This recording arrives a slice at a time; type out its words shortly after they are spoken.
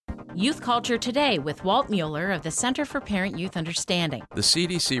Youth Culture Today with Walt Mueller of the Center for Parent-Youth Understanding. The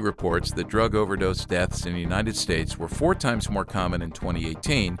CDC reports that drug overdose deaths in the United States were 4 times more common in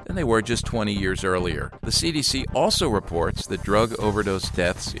 2018 than they were just 20 years earlier. The CDC also reports that drug overdose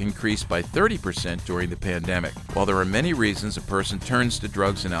deaths increased by 30% during the pandemic. While there are many reasons a person turns to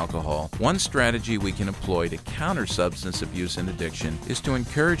drugs and alcohol, one strategy we can employ to counter substance abuse and addiction is to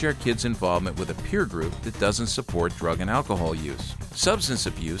encourage our kids' involvement with a peer group that doesn't support drug and alcohol use. Substance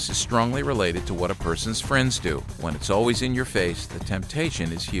abuse is strongly related to what a person's friends do. When it's always in your face, the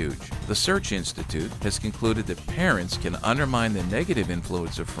temptation is huge. The Search Institute has concluded that parents can undermine the negative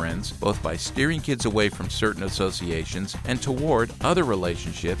influence of friends both by steering kids away from certain associations and toward other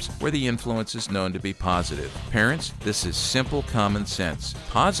relationships where the influence is known to be positive. Parents, this is simple common sense.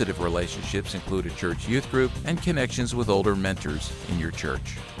 Positive relationships include a church youth group and connections with older mentors in your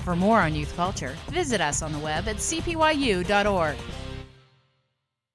church. For more on youth culture, visit us on the web at cpyu.org.